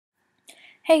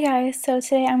Hey guys, so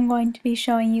today I'm going to be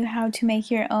showing you how to make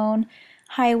your own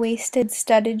high-waisted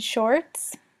studded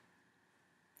shorts.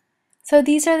 So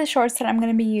these are the shorts that I'm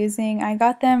going to be using. I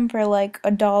got them for like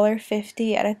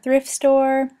 $1.50 at a thrift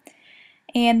store.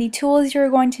 And the tools you're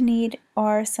going to need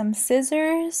are some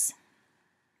scissors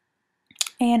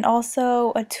and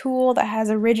also a tool that has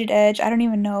a rigid edge. I don't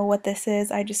even know what this is.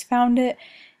 I just found it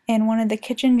in one of the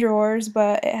kitchen drawers,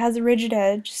 but it has a rigid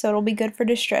edge, so it'll be good for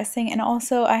distressing. And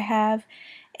also I have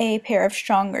a pair of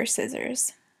stronger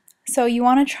scissors. So you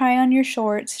want to try on your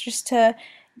shorts just to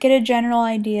get a general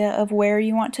idea of where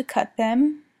you want to cut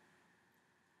them.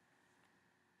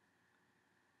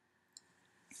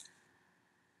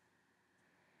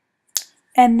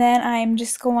 And then I'm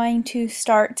just going to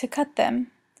start to cut them.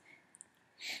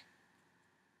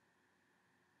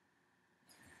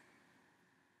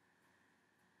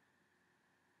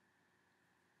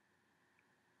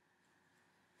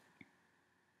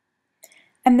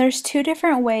 And there's two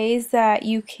different ways that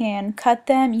you can cut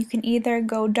them. You can either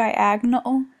go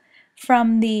diagonal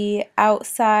from the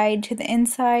outside to the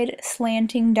inside,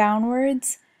 slanting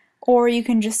downwards, or you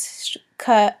can just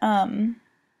cut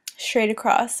straight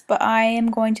across. But I am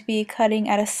going to be cutting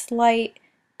at a slight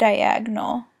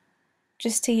diagonal,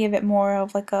 just to give it more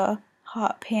of like a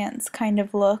hot pants kind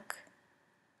of look.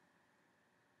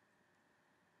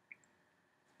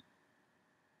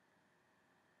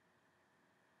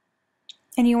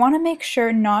 And you want to make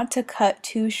sure not to cut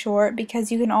too short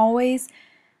because you can always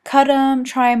cut them,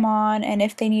 try them on, and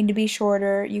if they need to be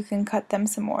shorter, you can cut them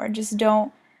some more. Just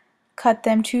don't cut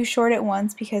them too short at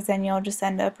once because then you'll just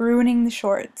end up ruining the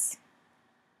shorts.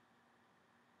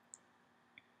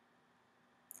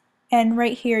 And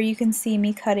right here you can see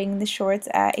me cutting the shorts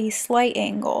at a slight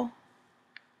angle.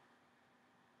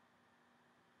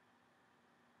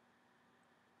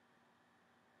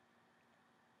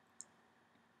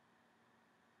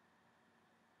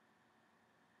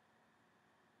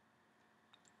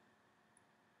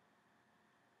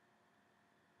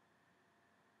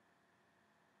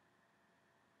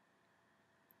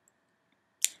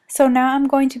 So now I'm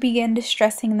going to begin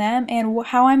distressing them, and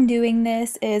how I'm doing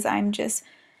this is I'm just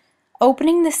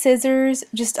opening the scissors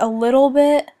just a little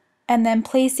bit and then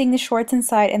placing the shorts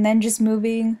inside and then just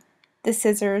moving the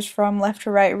scissors from left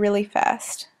to right really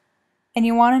fast. And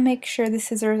you want to make sure the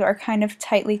scissors are kind of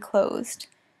tightly closed.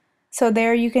 So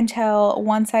there you can tell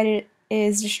one side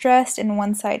is distressed and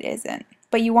one side isn't.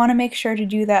 But you want to make sure to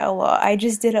do that a lot. I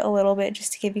just did it a little bit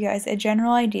just to give you guys a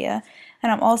general idea.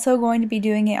 And I'm also going to be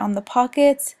doing it on the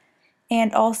pockets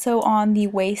and also on the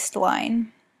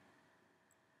waistline.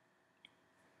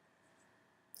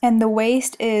 And the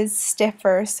waist is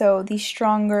stiffer, so the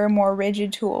stronger, more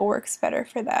rigid tool works better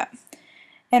for that.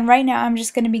 And right now I'm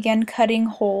just going to begin cutting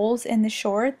holes in the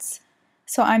shorts.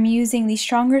 So I'm using the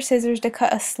stronger scissors to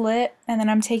cut a slit, and then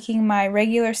I'm taking my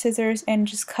regular scissors and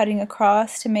just cutting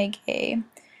across to make a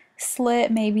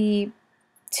slit maybe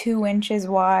 2 inches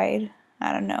wide.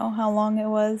 I don't know how long it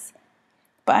was.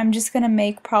 But I'm just going to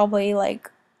make probably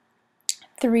like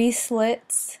 3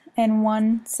 slits in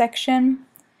one section.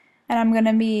 And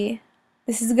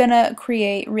this is going to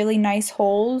create really nice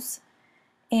holes.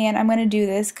 And I'm going to do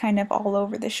this kind of all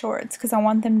over the shorts because I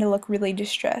want them to look really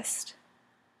distressed.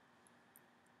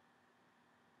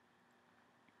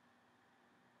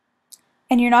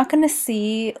 And you're not going to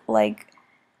see like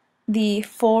the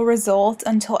full result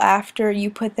until after you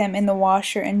put them in the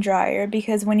washer and dryer,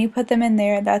 because when you put them in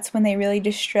there, that's when they really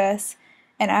distress,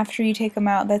 and after you take them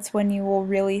out, that's when you will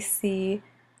really see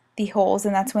the holes,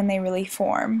 and that's when they really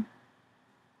form.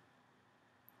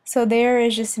 So there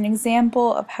is just an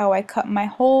example of how I cut my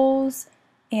holes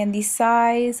and the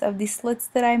size of the slits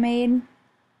that I made.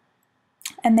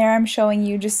 And there I'm showing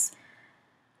you just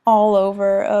all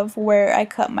over of where I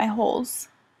cut my holes.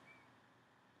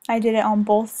 I did it on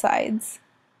both sides.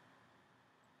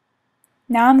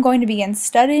 Now I'm going to begin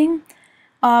studding.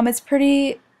 It's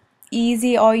pretty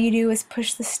easy. All you do is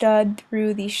push the stud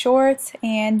through the shorts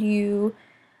and you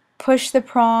push the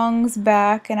prongs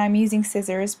back, and I'm using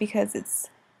scissors because it's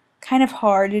kind of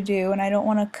hard to do and I don't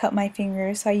want to cut my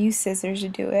fingers, so I use scissors to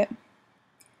do it.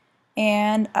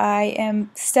 And I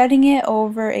am studding it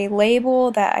over a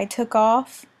label that I took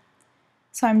off.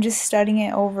 So I'm just studding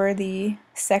it over the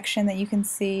section that you can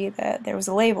see that there was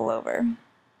a label over.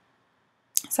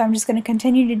 So I'm just going to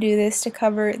continue to do this to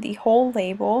cover the whole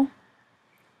label.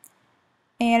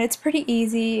 And it's pretty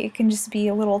easy. It can just be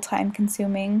a little time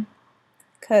consuming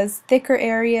because thicker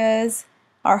areas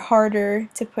are harder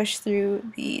to push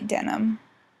through the denim.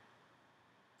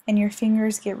 And your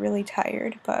fingers get really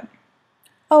tired, but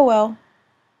oh well.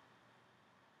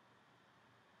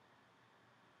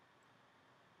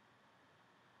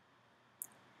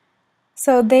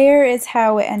 So there is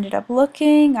how it ended up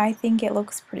looking. I think it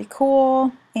looks pretty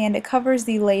cool, and it covers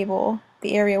the label,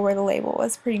 the area where the label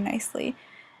was, pretty nicely.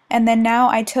 And then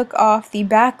now I took off the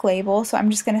back label, so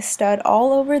I'm just going to stud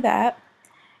all over that.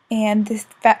 And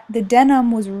the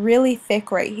denim was really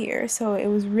thick right here, so it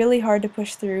was really hard to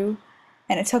push through,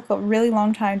 and it took a really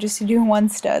long time just to do one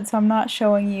stud, so I'm not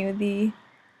showing you the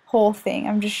whole thing,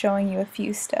 I'm just showing you a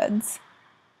few studs.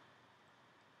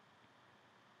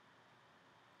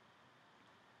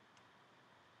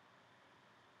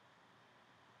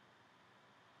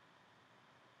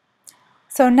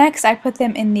 So next I put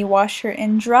them in the washer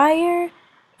and dryer,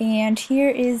 and here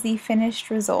is the finished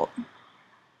result.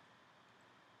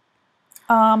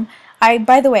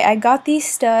 By the way, I got these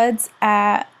studs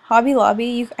at Hobby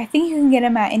Lobby. I think you can get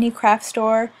them at any craft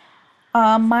store.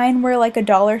 Mine were like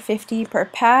 $1.50 per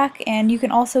pack, and you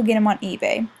can also get them on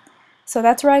eBay. So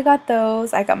that's where I got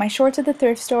those. I got my shorts at the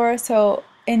thrift store, so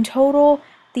in total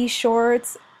these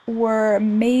shorts were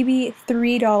maybe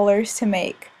 $3 to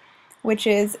make, which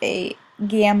is a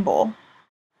gamble.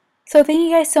 So thank you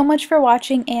guys so much for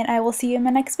watching, and I will see you in my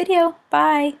next video.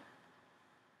 Bye!